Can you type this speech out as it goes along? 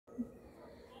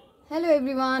Hello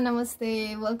everyone,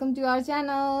 namaste. Welcome to our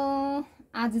channel.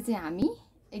 आज चाहिँ हामी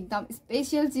एकदम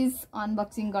स्पेशल चीज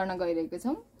अनबक्सिङ गर्न गइरहेको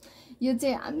छौं. यो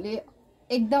चाहिँ हामीले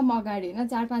एकदम अगाडि हैन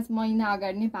 4-5 महिना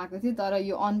अगाडि नै पाएको थियो, तर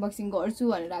यो अनबक्सिङ गर्छु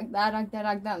भनेर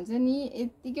राख्दा हुन्छ नि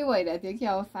यतिकै भइरहेको थियो कि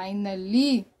अब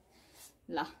फाइनली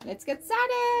ल लेट्स गेट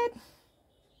स्टार्टेड.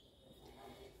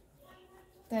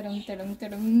 तडम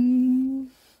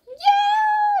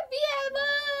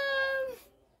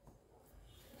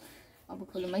अब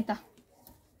खोलौँ है त.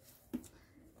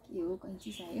 के हो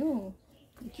कैंची चाहियो?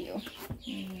 के हो?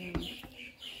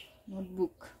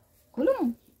 नोटबुक खोलौँ.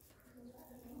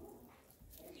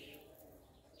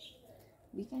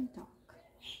 We can talk.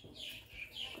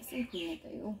 कसरी खोल्ने त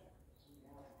यो?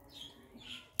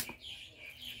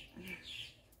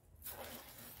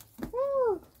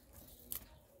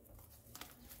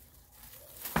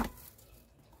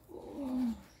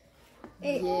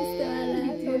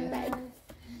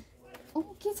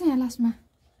 के छ यहाँ लास्टमा?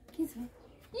 के छ?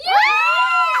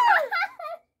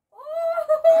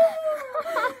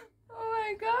 Oh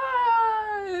my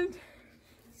god!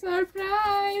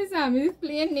 Surprise! हामी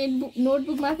प्लेन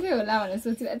नोटबुक मात्रै होला भनेर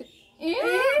सोचिरहेको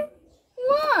थिएँ.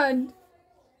 What?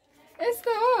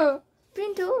 यस्तो हो?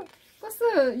 प्रिन्ट हो? कस्तो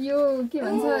यो के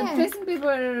भन्छ ट्रेसिङ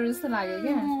पेपर जस्तो लाग्यो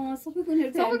क्या. सबैको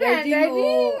ह्यान्डराइटिङ हो.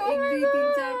 1 2 3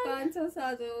 4 5 6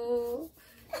 7 हो.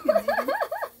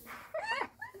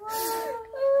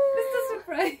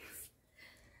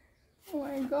 Oh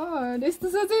my god, यस्तो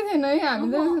सोचेको थिएन है हामी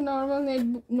त. नर्मल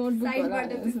नोटबुक होला.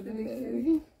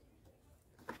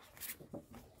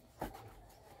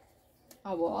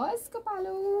 अब यसको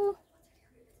पालो.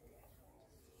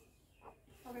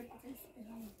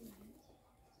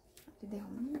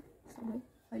 देखाउनु सबै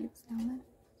अहिले पुस्ताउला.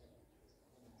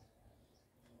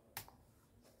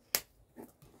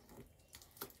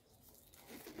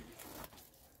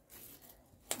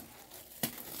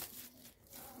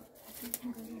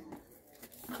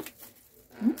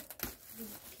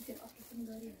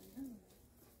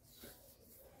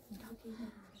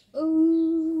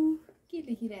 के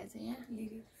लेखिरहेछ यहाँ?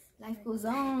 Life goes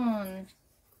on.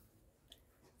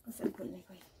 कसरी खोल्ने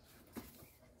खोइ?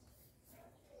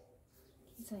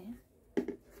 के छ यहाँ?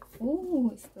 ओ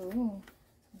यस्तो हो.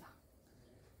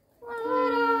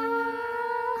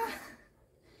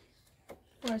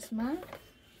 फर्स्टमा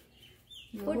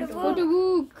फोटो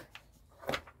बुक.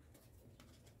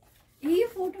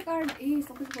 Photo card.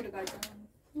 सबै फोटो कार्ड छ.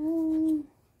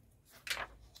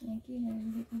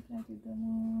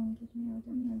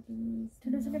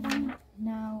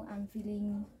 Now I'm feeling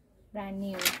brand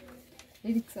new.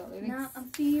 Lyrics. Now I'm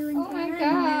feeling oh my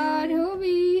god,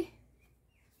 Hobie.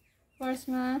 First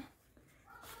ma.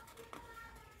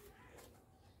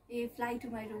 Fly to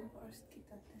my room first.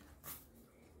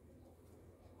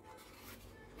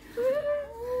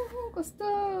 Kosto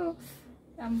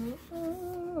राम्रो.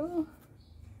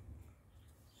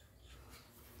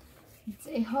 It's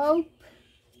a hope.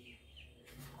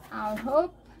 Our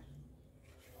hope.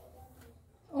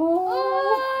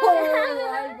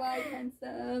 Bye,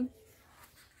 handsome.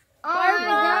 Oh my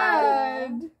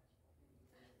god.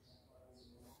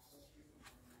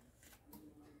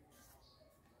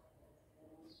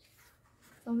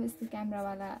 सब यस्तो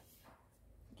क्यामेरावाला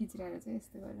खिचिरहेको छ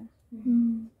यस्तो गरेर.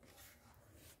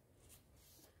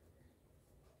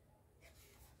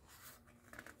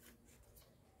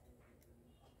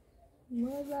 Oh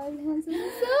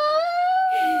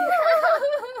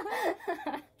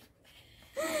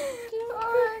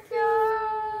my god.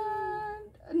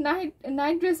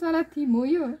 Night dress वाला theme हो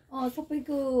यो.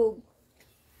 सबैको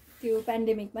त्यो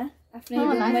पेन्डेमिकमा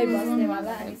आफ्नै बस्ने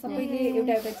वाला अनि सबैले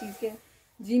एउटा एउटा चीज के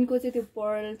जिनको चाहिँ त्यो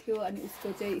पर्ल थियो अनि उसको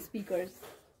चाहिँ स्पिकर्स.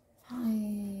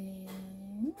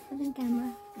 क्यामेरा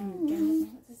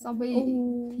सबै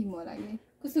थीम होला कि.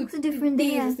 कस्तो डिफरेन्ट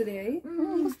देखियो जस्तो है.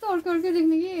 कस्तो अर्को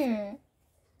देख्ने कि.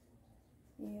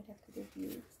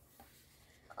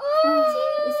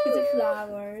 उसको चाहिँ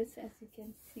flowers as you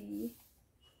can see.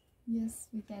 Yes,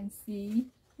 we can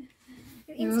see.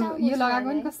 यो लगाएको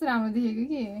पनि कस्तो राम्रो देखेको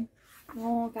कि.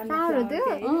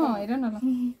 हेर न ल.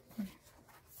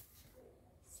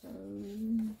 So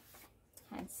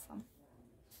handsome.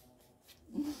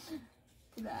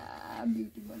 पुरा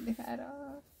ब्युटीफुल देखाएर.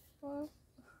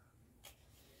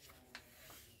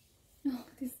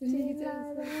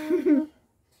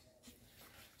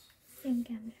 Same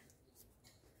camera.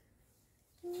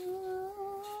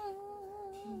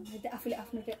 आफूले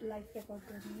आफ्नो लाइफ रेकर्ड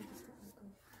गर्ने जस्तो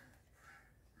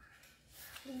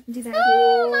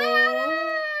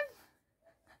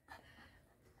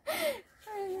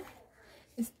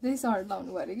यस्तै सर्ट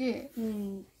लाउनु पर्यो कि.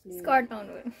 स्कर्ट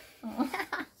लाउनु पर्यो.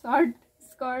 सर्ट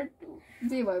स्कर्ट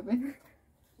जे भए पनि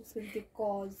उसको त्यो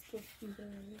कजको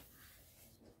फिगरहरू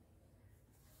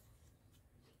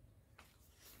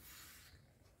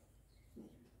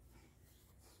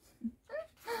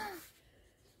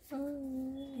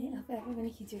आफै आफै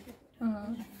पनि खिचेको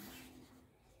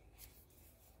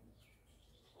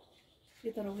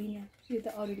यो तर होइन यो त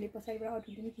अरूले पछाडिबाट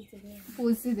अरूले पनि खिचेको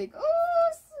पोसिदिएको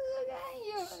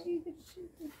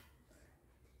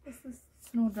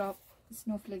स्नो ड्रप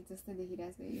स्नोफ्लेक जस्तो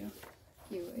देखिरहेछ यो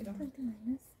के हो हेर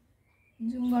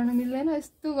जुम गर्न मिल्दैन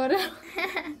यस्तो गरेर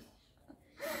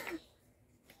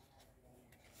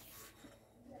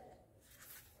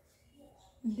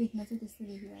देख्न चाहिँ त्यस्तो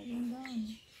देखिरहेको नि त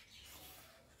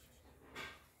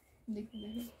देख्नु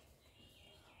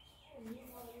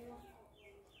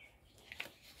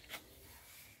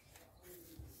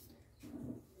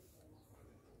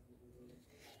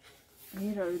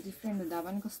हेयरहरू डिफ्रेन्ट हुँदा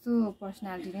पनि कस्तो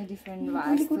पर्सनालिटी नै डिफ्रेन्ट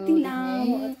भएको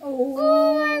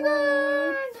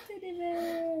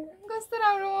कस्तो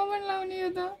राम्रो म पनि लाउने यो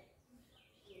त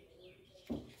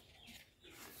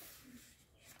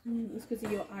उसको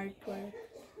चाहिँ यो आर्ट वर्क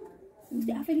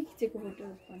आफैले खिचेको फोटो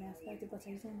भने जस्तो त्यो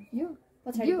पछाडि छ नि यो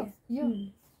पछाडि यो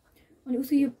अनि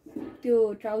उसको यो त्यो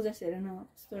ट्राउजर्स हेर न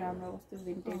कस्तो राम्रो कस्तो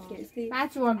भिन्टेज के यस्तै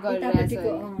प्याच वर्क गरेर त्यो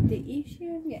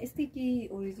एसियन या यस्तै के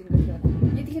ओरिजिनको थियो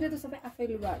यतिखेर त सबै आफै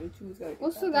लुगाहरू चुज गरेको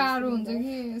कस्तो गाह्रो हुन्छ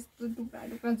कि यस्तो टुक्रा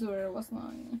टुक्रा जोडेर बस्न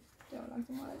अनि त्यो लाग्छ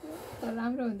मलाई त्यो तर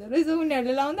राम्रो हुँदो रहेछ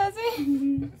उनीहरूले लाउँदा चाहिँ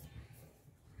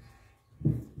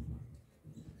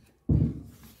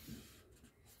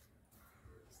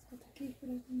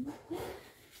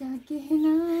क्या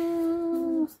कहना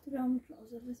कस्तो राम्रो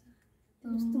ट्राउजर रहेछ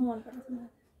कस्तो मन पर्छ मलाई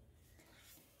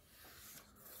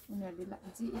उनीहरूले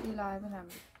जे लगाए पनि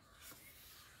राम्रो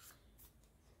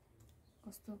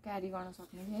कस्तो क्यारी गर्न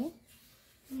सक्ने है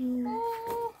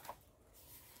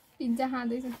पिज्जा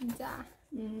खाँदैछ पिज्जा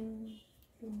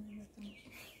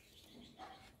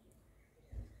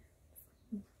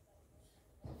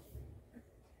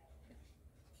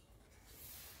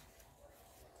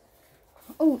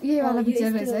ओ यही वाला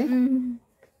पिक्चर रहेछ है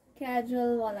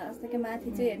क्याजुअल वाला जस्तो कि माथि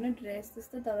चाहिँ हेर्नु ड्रेस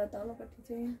जस्तो तर तलपट्टि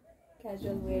चाहिँ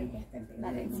क्याजुअल वेयरको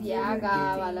यागा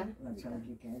वाला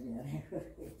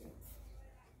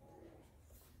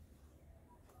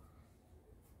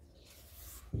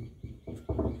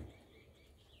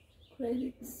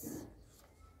क्रेडिट्स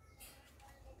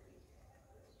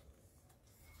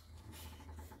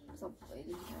सबै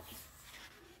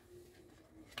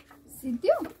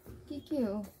सिद्धियो के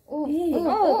हो ओ के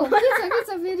छ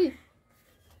फेरि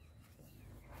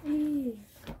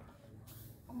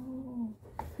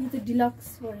यो त डिलक्स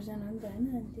भर्जन हो नि त हैन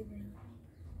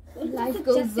लाइफ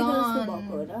गोज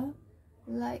अन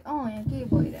लाइक यहाँ के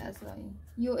भइरहेछ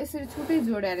यो यसरी छुट्टै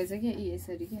जोड्या रहेछ क्या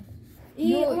यसरी क्या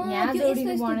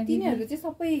तिनीहरू चाहिँ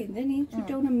सबै हुन्छ नि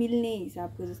छुट्याउन मिल्ने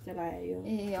हिसाबको जस्तो लाग्यो ए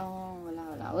होला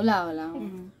होला होला होला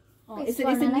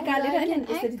यसरी निकालेर अनि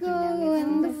यसरी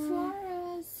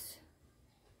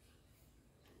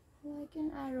like an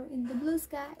arrow in the blue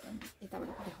sky. यताबाट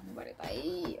देखाउनु पर्यो त है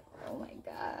oh my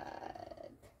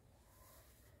god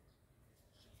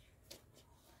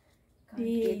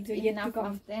enough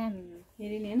of them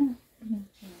हेरि नि हैन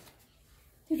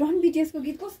त्यो रन BTS को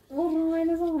गीत कस्तो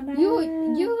रमाइलो छ भन्दा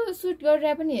यो सुट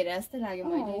गरेर पनि हेरे जस्तो लाग्यो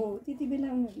मैले हो त्यति बेला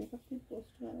उनीहरुले कति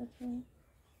पोस्ट गरेको छ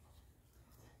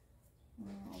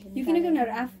यो किनकि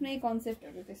उनीहरु आफ्नै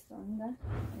कन्सेप्टहरु त्यस्तो हो नि त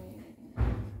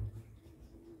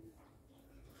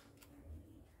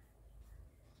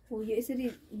हो यो यसरी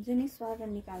हुन्छ नि स्वाद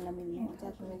निकाल्न मिल्ने हुन्छ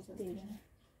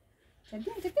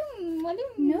मैले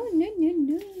नो नो नो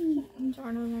नो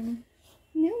चढाउन नि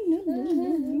no no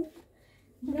no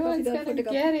No, it's gonna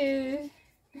get it.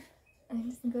 I'm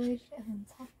just going to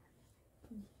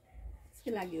त्यसको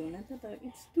लागि हो न त तर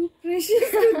it's too precious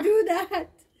to do that.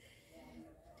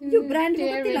 यो ब्रान्ड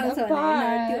कति लाउँछ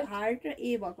भने त्यो हार्ट र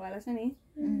ए भएको वाला छ नि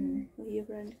यो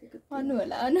ब्रान्ड अनु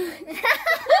होला अनु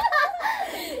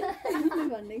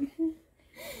भन्ने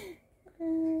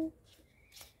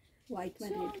व्हाइटमा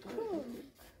रेड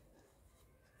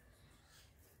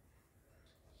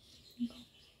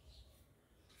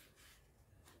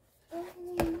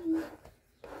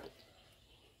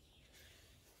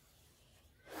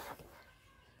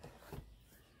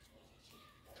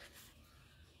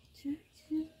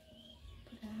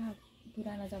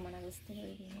पुरानो जमाना जस्तो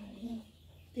गरिदिनु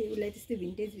त्यसलाई त्यस्तै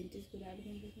भिन्टेज कुराहरू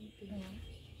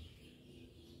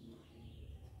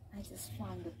I just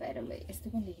found the better way. यस्तो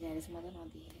पनि लेखिरहेको रहेछ म त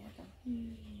नदेखेँ त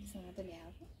यसमा त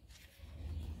ल्याएको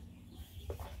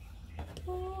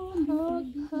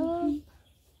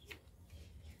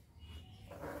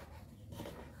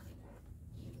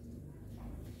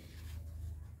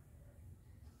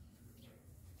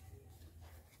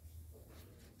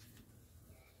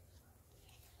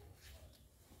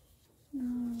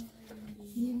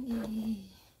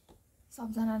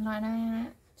सबजना नयाँ नयाँ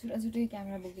छुट्टै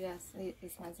क्यामेरा बोकिरहेको छ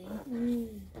यसमा चाहिँ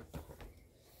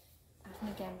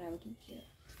आफ्नै क्यामेरा हो कि के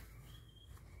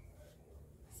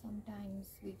Sometimes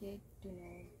we get to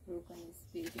know broken is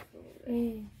beautiful.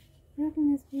 Broken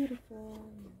is beautiful.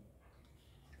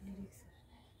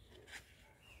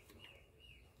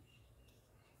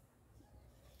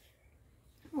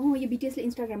 यो BTS ले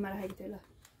इन्स्टाग्राममा राखेको थियो ल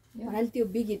भन्नाले त्यो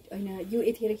बिग हिट हैन यो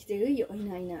यतिखेर खिचेको यो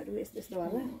हैनहरुहरू यस्तो यस्तो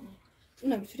वाला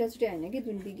उनीहरु छुट्टा छुट्टै हैन के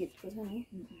जुन बिग हिटको छ नि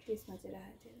त्यसमा चाहिँ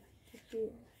राखेको थियो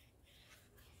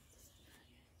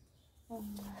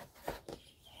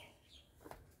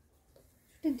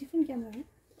त्यो डिफरेन्ट क्यामेरा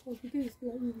हो भिडियो यसको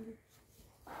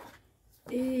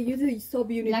ए यो चाहिँ sub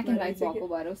unit black and white भएको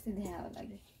भएर उस्तै देखायो होला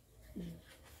के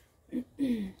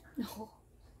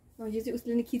यो चाहिँ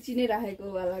उसले नि खिचि नै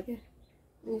राखेको वाला के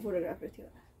ऊ फोटोग्राफर थियो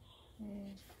होला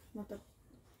मतलब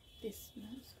त्यसमा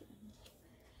उसको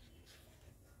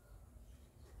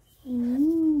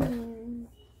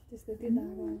त्यस्तो त्यो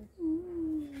दागो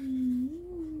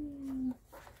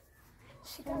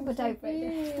शिकागो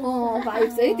टाइपराइटर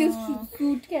भाइब्स है त्यो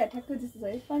सुट के ठ्याक्क त्यस्तो छ है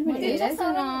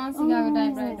शिकागो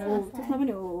टाइपराइटर त्यसमा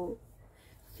पनि हो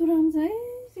सुराम चाहिँ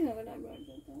शिकागो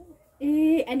टाइपराइटर ए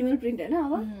एनिमल प्रिन्ट हैन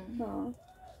अब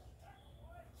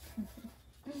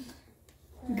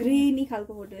ग्रेनी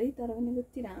खालको फोटो है तर पनि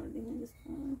कति राम्रो देखिन्छ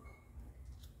जस्तो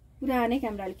पुरानै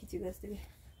क्यामेराले खिचेको जस्तो के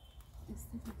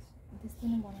त्यस्तै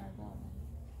नै बनाएको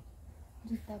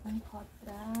जुत्ता पनि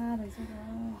खतरा रहेछ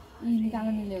यी निकाल्न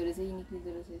मिल्यो रहेछ यी निक्लिँदो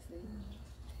रहेछ यसै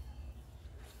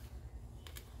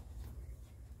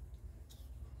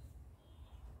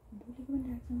भोलिको पनि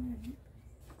राख्छौँ हैन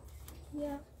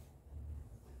या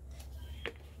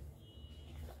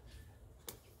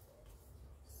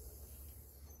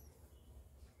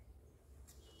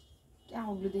क्या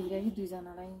अग्लो देखिरहेको कि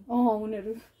दुईजनालाई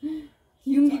उनीहरू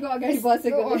युङ्गीको अगाडि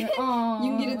बसेको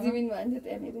युङ्गी र जिमिन भन्छ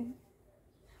त्यहाँनिर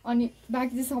अनि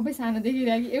बाँकी चाहिँ सबै सानो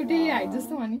देखिरहेको कि एउटै हाइट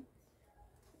जस्तो भने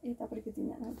ए तपाईँको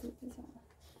तिनजना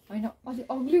होइन अझै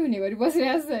अग्लो हुने गरी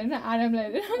बसिरहेको छ होइन आराम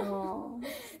लागेर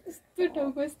यस्तो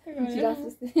टाउको यस्तो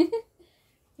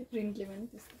प्रिन्टले पनि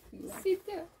त्यस्तो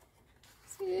सित्यो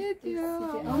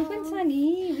अरू पनि छ नि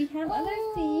we have other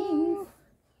things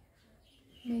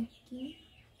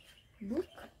book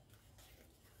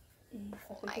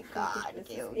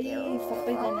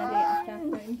सबैजनाले आफ्नो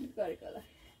गरेको होला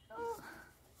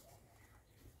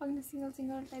अघि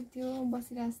सिङ्गल टाइप थियो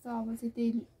बसिरहेको छ अब चाहिँ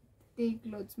त्यही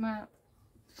क्लोथ्समा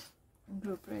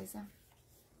ग्रुप रहेछ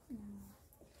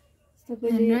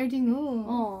ह्यान्डराइटिङ हो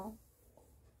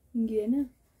हिन्दी होइन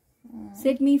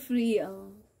सेट मी फ्री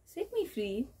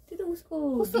त्यो त उसको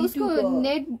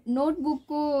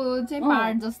नोटबुकको चाहिँ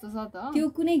पार्ट जस्तो छ त त्यो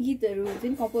कुनै गीतहरू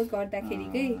चाहिँ कम्पोज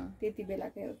गर्दाखेरिकै त्यति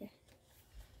बेलाकै हो क्या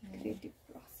क्रिएटिभ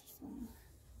प्रोसेस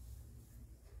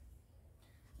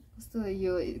कस्तो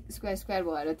यो स्क्वायर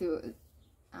भएर त्यो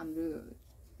हाम्रो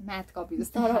म्याथ कपी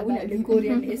जस्तो तर उनीहरूले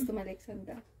कोरियन यस्तोमा लेख्छ नि त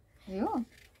हो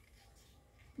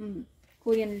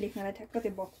कोरियन लेख्नलाई ठ्याक्क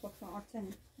त्यो बक्समा अट्छ नि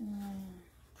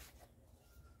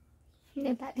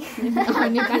नेपाली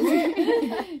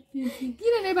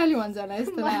किन नेपाली भन्छ होला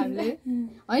यस्तोलाई हामीले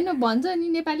होइन भन्छ नि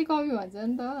नेपाली कवि भन्छ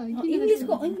नि त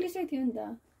इङ्ग्लिसै थियो नि त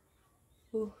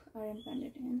आरएम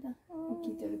पाण्डेले नि त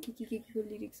गीतहरू के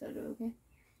लिरिक्सहरू हो क्या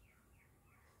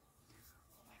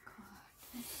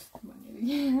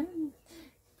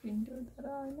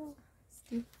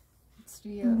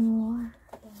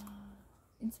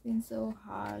It's been so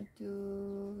hard to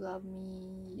love me.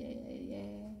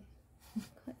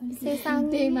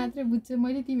 त्यही मात्रै बुझ्छ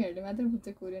मैले तिमीहरूले मात्रै बुझ्छ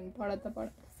कोरियन पढ त पढ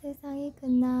세상이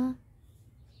끝나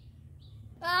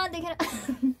देखेर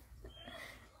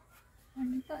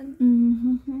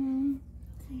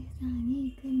세상이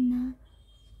끝나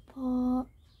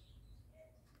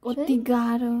कति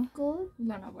गाह्रो ल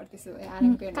नपढ त्यसो भए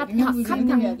आरामको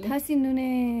खासिनु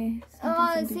नै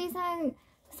세상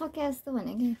सके जस्तो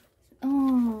भने के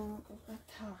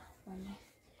कथा भन्ने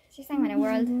세상 भने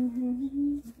वर्ल्ड ल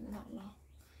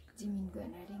जिमिनको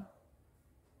ह्यान्डराइटिङ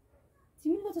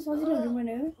जिमिनको त सजिलोहरू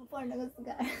भन्यो पढ्नको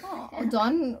गाह्रो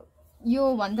झन् यो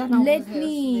भन्दा Let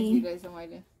me रहेछ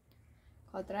मैले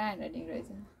खतरा ह्यान्डराइटिङ रहेछ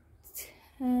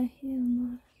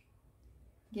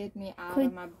Get me out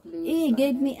of my blues.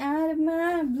 Get me out of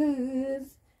my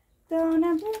blues. Don't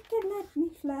have to let me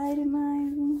fly to my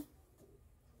room.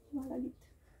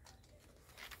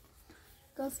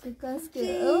 Cusco.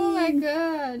 Oh my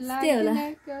god. Like an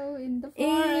echo in the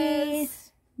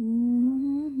forest.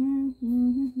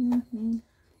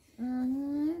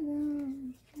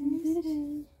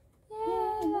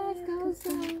 Life goes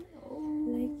on.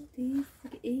 Like this.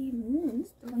 Moons.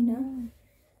 I know.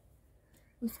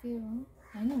 उसकै हो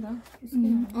हैन र उसकै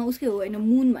हो उसकै हो हैन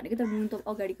मुन भनेको त मुन त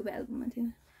अगाडिको एल्बममा थियो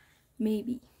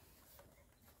मेबी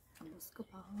अब उसको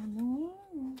भानु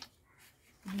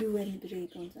ब्लू एन्ड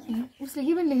रेड हुन्छ उसले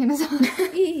के पनि लेखेन छ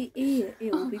ए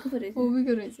होबीको पो रहेछ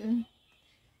होबीको रहेछ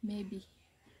maybe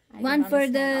One for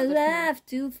the left,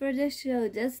 two for the show,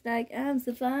 just like I'm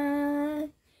so fine.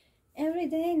 Every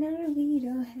day now we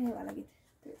don't have वाला गीत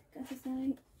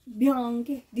बिहान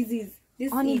के disease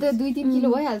अनि त 2-3 किलो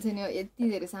भइहाल्छ नि यति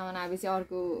धेरै सामान आएपछि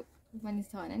अर्को पनि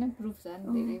छ हैन प्रुफ छ नि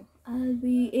धेरै I'll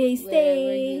be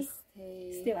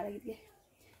stay वाला गीत के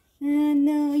I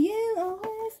know you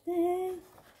always stay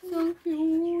so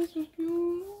cute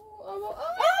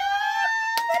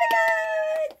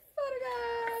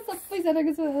अब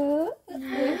सबैजनाको छ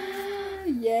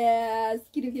यस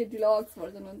किनकि डिलक्स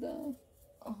भर्जन हो त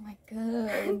Oh my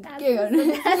god. के गर्नु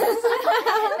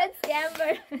Let's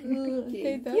gamble.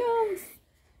 त्यही त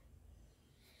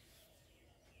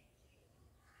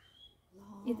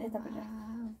यता पल्ट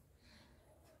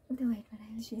The white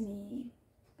one. चिनी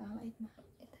वाइटमा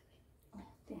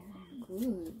त्यहाँ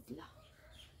गुड ल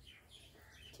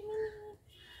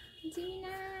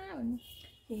जिमिना भन्नु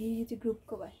यो चाहिँ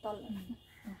ग्रुपको भयो तल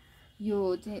यो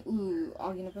चाहिँ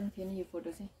अघि नै पनि थियो नि यो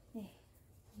फोटो चाहिँ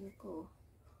यो को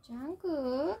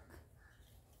जाङकुक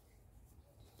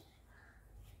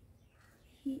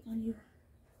अनि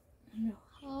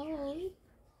हाम्रो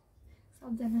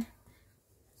सबजना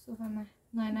सोफामा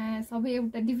नयाँ नयाँ सबै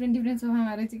एउटा डिफ्रेन्ट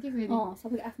सोफामा रहेछ कि फेरि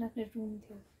सबैको आफ्नो आफ्नो रुम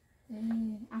थियो ए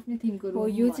आफ्नै थिमको हो रुम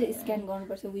यो चाहिँ स्क्यान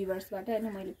गर्नुपर्छ विभर्सबाट हैन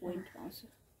मैले पोइन्ट पाउँछु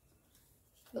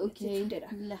ओके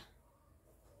ल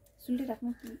सुल्टे राख्नु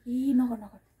ए नगर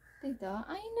त्यही त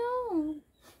आई नो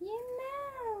you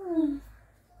know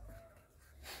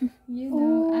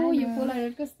यो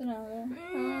पोलारोइड कस्तो राम्रो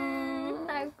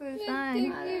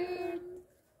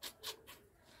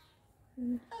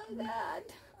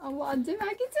अब अझै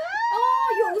बाँकी छ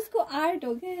यो उसको आर्ट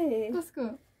हो के कसको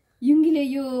युङ्गीले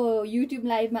यो युट्युब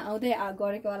लाइभमा आउँदै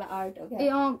गरेको वाला आर्ट हो के ए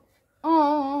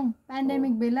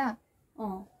पेन्डेमिक बेला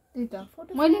त्यही त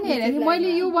मैले नि हेरेको थिएँ मैले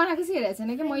यो बनाएको चाहिँ हेरेको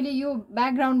छैन कि मैले यो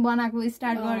ब्याकग्राउन्ड बनाएको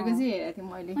स्टार्ट गरेको चाहिँ हेरेको थिएँ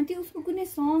मैले अनि त्यो उसको कुनै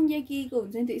सङ या केको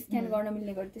हुन्छ नि त्यो स्क्यान गर्न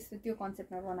मिल्ने गरी त्यस्तो त्यो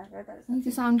कन्सेप्टमा बनाएको तर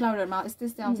त्यो साउन्ड क्लाउडहरुमा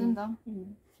यस्तै आउँछ नि त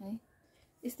है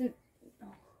यस्तो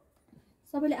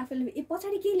सबैले आफैले ए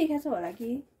पछाडी के लेखेको छ होला कि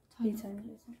छैन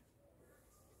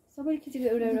सबैले खिचेको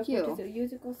एउटा फोटो छ यो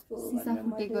चाहिँ कसको सिसा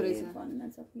फुटेको रहेछ भन्न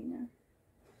सकिन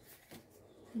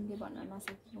तिमीले भन्न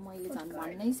नसकेको मैले झन्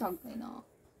भन्नै सक्दैन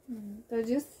तर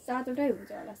जो 7वटै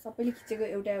हुन्छ होला सबैले खिचेको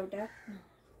एउटा एउटा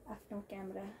आफ्नो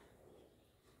क्यामेरा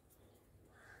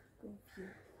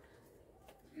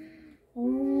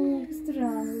कस्तो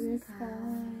राम्रो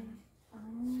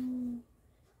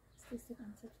त्यस्तो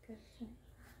कन्सेप्ट गर्छ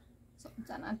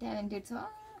सबजना ट्यालेन्टेड छ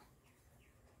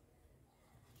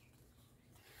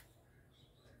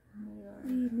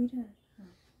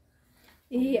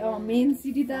मेन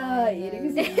सिटी त हेरेको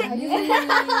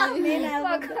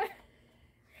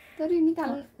तर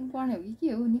निकाल्नु पर्ने हो कि के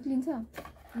हो निक्लिन्छ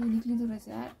निक्लिँदो रहेछ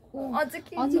अझ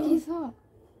के छ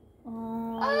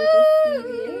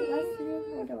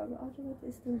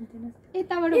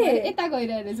यताबाट यता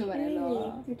गइरहेको रहेछ भनेर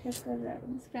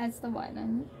स्क्रच त भएन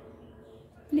नि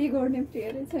प्ले गर्ने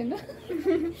प्लेयरै छैन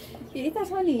यता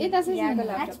छ नि यता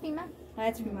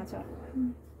एचपीमा छ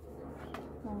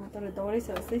तर दौडै छ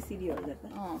जस्तै सिडीहरू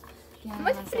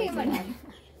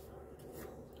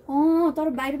तर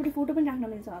बाहिरपट्टि फोटो पनि राख्न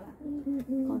मिल्छ होला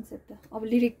कन्सेप्ट त अब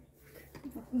लिरिक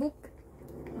बुक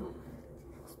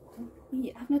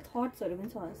आफ्नो थट्सहरू पनि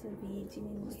छ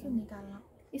जस्तो निकाल्न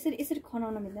यसरी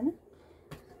खनाउन मिल्दैन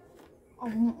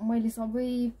अब मैले सबै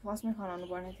फर्स्टमै खनाउनु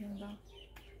पर्ने थियो नि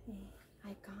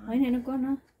त होइन गर्न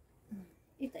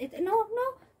यता नो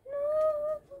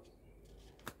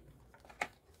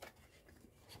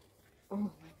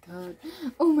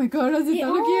Oh my god, अझै त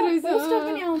के रहेछ पोस्टर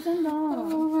पनि आउँछ नि त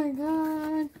Oh my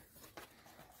god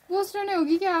पोस्टर नै हो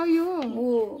कि क्या हो यो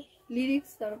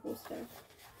लिरिक्स तर पोस्टर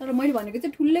तर मैले भनेको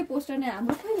चाहिँ ठुलै पोस्टर नै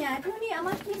हाम्रो खै यहाँ थियो नि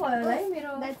आमा के भयो होला है मेरो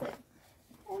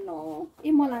ओ नो ए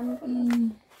म लानु पर्छ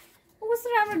कस्तो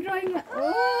राम्रो ड्रइङमा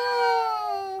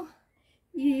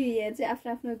यहाँ चाहिँ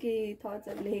आफ्नो के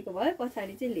थट्सहरू लेखेको भयो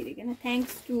पछाडि चाहिँ लेखेको होइन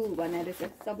थ्याङ्क्स टु भनेर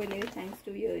रहेछ सबैले थ्याङ्क्स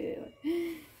टु यो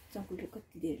चङ्कुले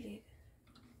कति धेरै लेखेको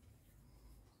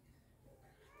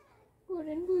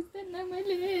बुझ्दैन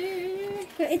मैले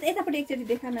यतापट्टि एकचोटि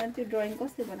देखा न त्यो ड्रइङ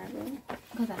कसले बनाएको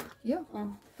कता यो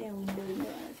त्यहाँ विन्डो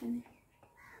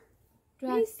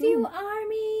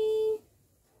आर्मी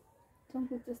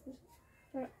चङ्कुट जस्तो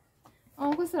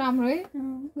कस्तो राम्रो है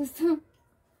कस्तो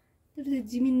त्यो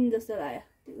जिमिन जस्तो लाग्यो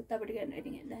त्यो उतापट्टि ह्यान्ड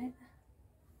राइटिङ हेर्दा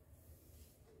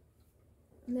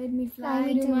Let me Fly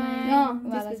fly to to my- my वाला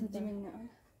वाला छ छ त।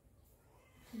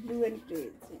 ब्लू एन्ड ग्रे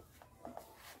चाहिँ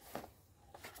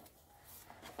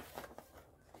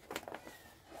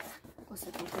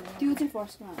कसरी त्यो चाहिँ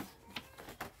फर्स्टमा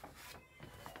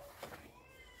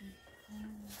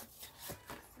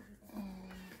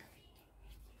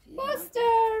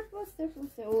पोस्टर पोस्टर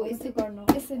पोस्टर ओ यस्तो गर्नु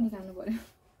यसरी निकाल्नु पर्यो।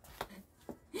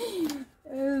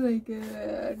 Oh my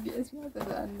god, यसमा त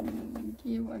झन्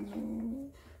के भन्नु।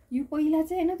 यो पहिला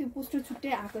चाहिँ हैन त्यो पोस्टर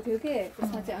छुट्टै आएको थियो के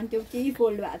त्यसमा चाहिँ अनि त्यो केही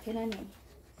फोल्ड भएको थिएन नि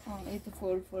यो त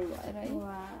फोल्ड फोल्ड भएर है।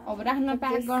 वाह अब राख्न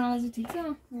प्याक गर्न चाहिँ ठिक छ,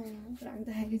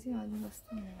 राख्दाखेरि चाहिँ अलि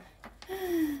कस्तो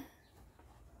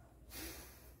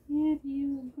Here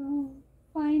you go.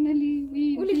 Finally we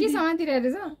उसले के समातिरहेको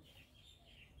रहेछ?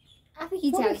 आफै photo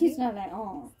खिचाएको खिच्नलाई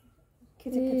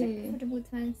खिचेक A. Photo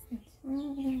बुथमा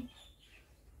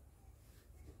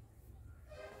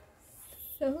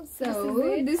So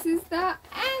this is the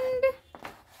end.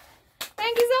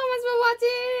 Thank you so much for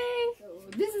watching.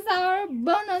 So this is our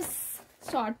bonus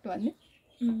short one.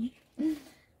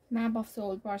 Map of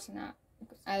Soul Persona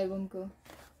album ko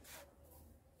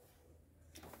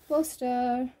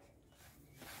poster.